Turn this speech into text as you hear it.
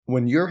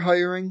When you're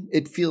hiring,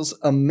 it feels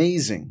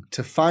amazing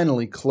to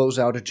finally close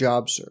out a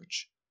job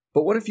search.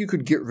 But what if you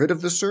could get rid of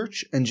the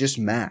search and just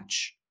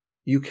match?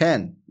 You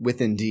can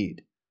with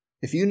Indeed.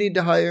 If you need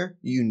to hire,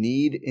 you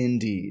need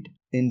Indeed.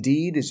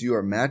 Indeed is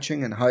your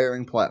matching and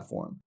hiring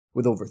platform.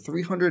 With over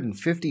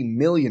 350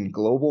 million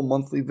global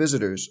monthly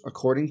visitors,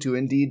 according to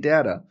Indeed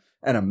data,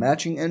 and a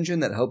matching engine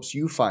that helps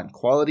you find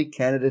quality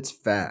candidates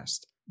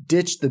fast.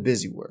 Ditch the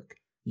busy work.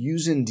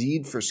 Use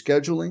Indeed for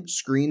scheduling,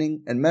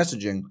 screening, and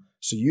messaging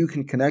so you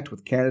can connect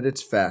with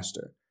candidates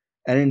faster.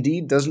 And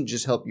Indeed doesn't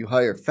just help you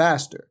hire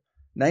faster.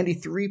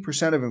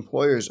 93% of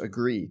employers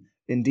agree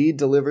Indeed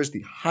delivers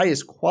the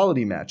highest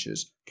quality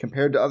matches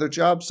compared to other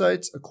job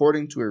sites,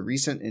 according to a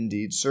recent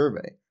Indeed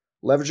survey.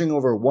 Leveraging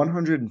over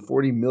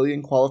 140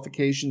 million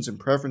qualifications and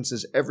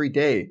preferences every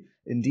day,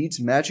 Indeed's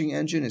matching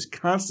engine is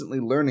constantly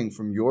learning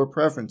from your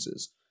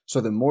preferences, so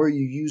the more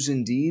you use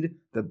Indeed,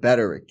 the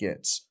better it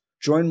gets.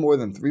 Join more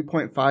than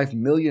 3.5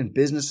 million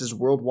businesses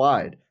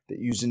worldwide that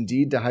use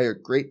Indeed to hire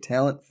great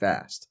talent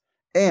fast.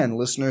 And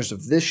listeners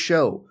of this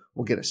show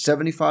will get a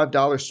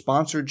 $75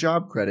 sponsored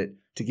job credit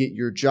to get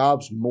your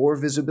jobs more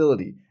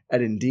visibility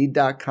at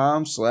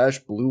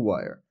Indeed.com/Blue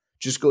Wire.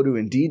 Just go to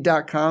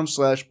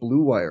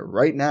Indeed.com/Blue Wire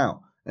right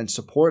now and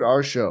support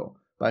our show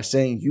by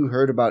saying you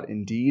heard about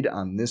Indeed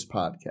on this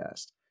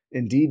podcast.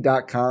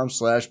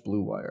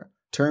 Indeed.com/Blue Wire.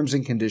 Terms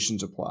and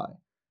conditions apply.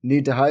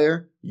 Need to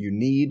hire? You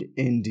need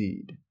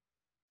Indeed.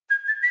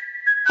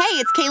 Hey,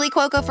 it's Kaylee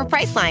Cuoco for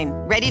Priceline.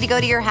 Ready to go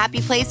to your happy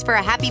place for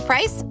a happy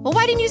price? Well,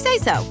 why didn't you say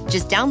so?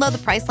 Just download the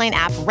Priceline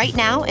app right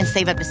now and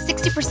save up to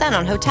 60%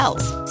 on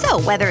hotels.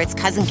 So whether it's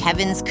Cousin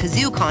Kevin's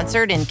Kazoo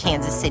Concert in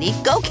Kansas City,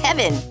 go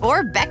Kevin,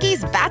 or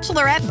Becky's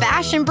Bachelorette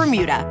Bash in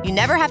Bermuda, you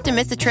never have to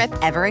miss a trip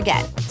ever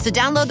again. So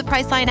download the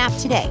Priceline app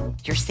today.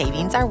 Your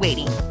savings are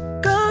waiting.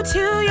 Go to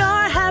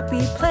your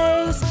happy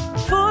place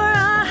for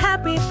a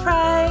happy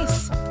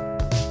price.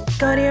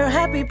 Go to your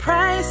happy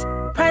price,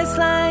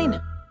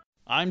 Priceline.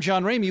 I'm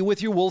John Ramey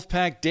with your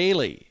Wolfpack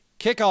Daily.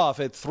 Kickoff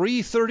at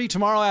 3:30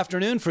 tomorrow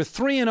afternoon for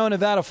 3-0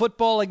 Nevada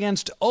football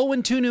against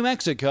 0-2 New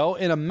Mexico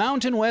in a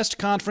Mountain West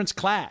Conference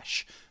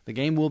clash. The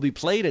game will be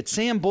played at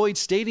Sam Boyd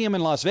Stadium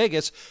in Las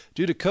Vegas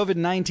due to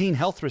COVID-19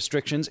 health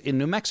restrictions in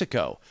New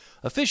Mexico.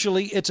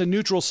 Officially, it's a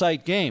neutral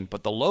site game,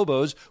 but the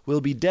Lobos will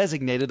be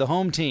designated the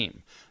home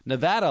team.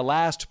 Nevada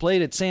last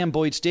played at Sam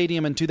Boyd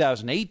Stadium in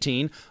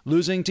 2018,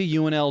 losing to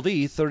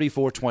UNLV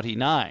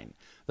 34-29.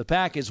 The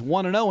Pack is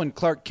 1-0 in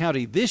Clark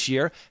County this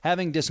year,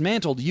 having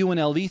dismantled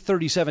UNLV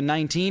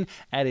 37-19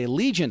 at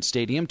Allegiant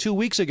Stadium 2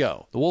 weeks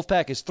ago. The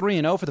Wolfpack is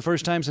 3-0 for the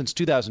first time since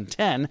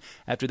 2010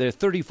 after their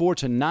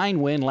 34-9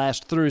 win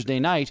last Thursday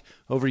night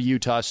over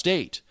Utah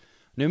State.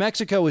 New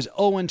Mexico is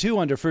 0-2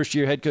 under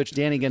first-year head coach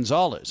Danny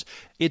Gonzalez.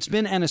 It's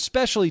been an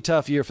especially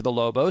tough year for the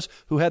Lobos,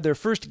 who had their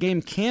first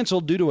game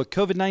canceled due to a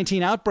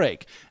COVID-19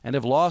 outbreak and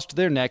have lost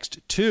their next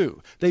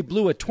two. They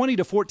blew a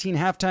 20-14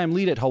 halftime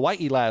lead at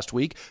Hawaii last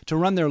week to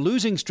run their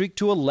losing streak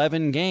to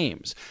 11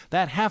 games.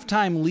 That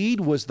halftime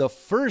lead was the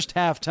first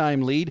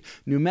halftime lead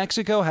New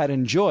Mexico had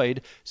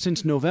enjoyed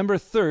since November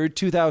 3rd,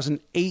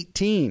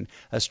 2018,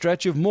 a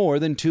stretch of more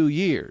than 2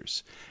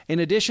 years. In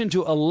addition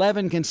to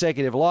 11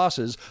 consecutive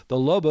losses, the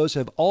Lobos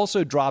have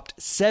also dropped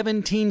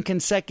 17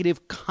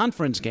 consecutive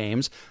conference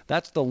games.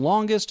 That's the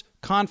longest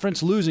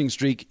conference losing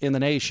streak in the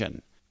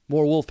nation.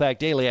 More Wolfpack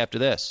Daily after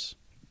this.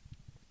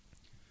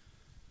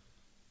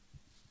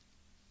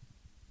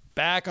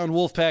 Back on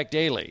Wolfpack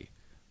Daily.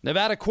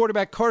 Nevada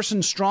quarterback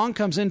Carson Strong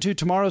comes into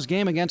tomorrow's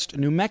game against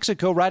New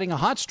Mexico riding a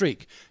hot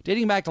streak.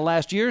 Dating back to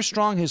last year,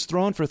 Strong has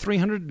thrown for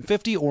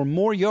 350 or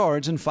more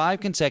yards in 5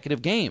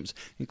 consecutive games,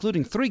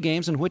 including 3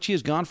 games in which he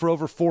has gone for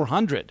over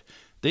 400.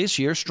 This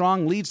year,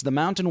 Strong leads the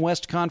Mountain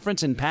West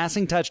Conference in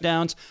passing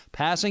touchdowns,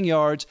 passing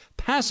yards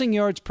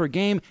per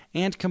game,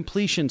 and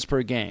completions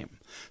per game.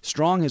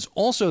 Strong has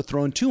also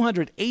thrown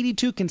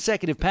 282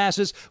 consecutive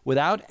passes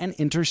without an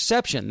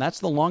interception. That's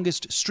the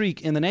longest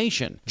streak in the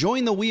nation.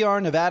 Join the We Are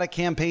Nevada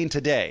campaign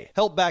today.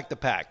 Help back the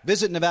Pack.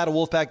 Visit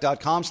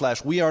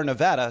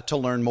NevadaWolfpack.com/WeAreNevada to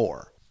learn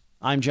more.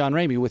 I'm John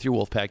Ramey with your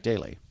Wolfpack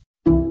Daily.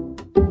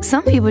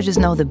 Some people just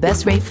know the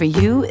best rate for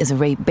you is a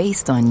rate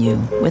based on you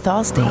with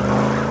Allstate.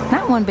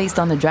 Not one based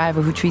on the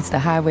driver who treats the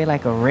highway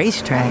like a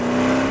racetrack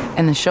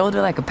and the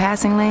shoulder like a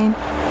passing lane.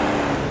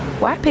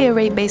 Why pay a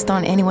rate based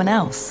on anyone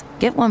else?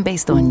 Get one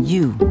based on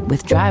you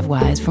with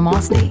DriveWise from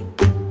Allstate.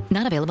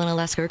 Not available in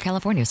Alaska or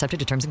California, subject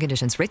to terms and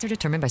conditions. Rates are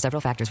determined by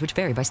several factors, which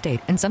vary by state.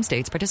 In some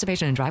states,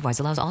 participation in DriveWise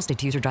allows Allstate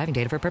to use your driving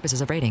data for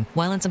purposes of rating.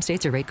 While in some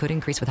states, your rate could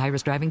increase with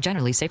high-risk driving.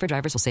 Generally, safer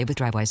drivers will save with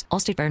DriveWise.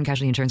 Allstate Fire and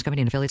Casualty Insurance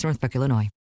Company and affiliates, Northbrook, Illinois.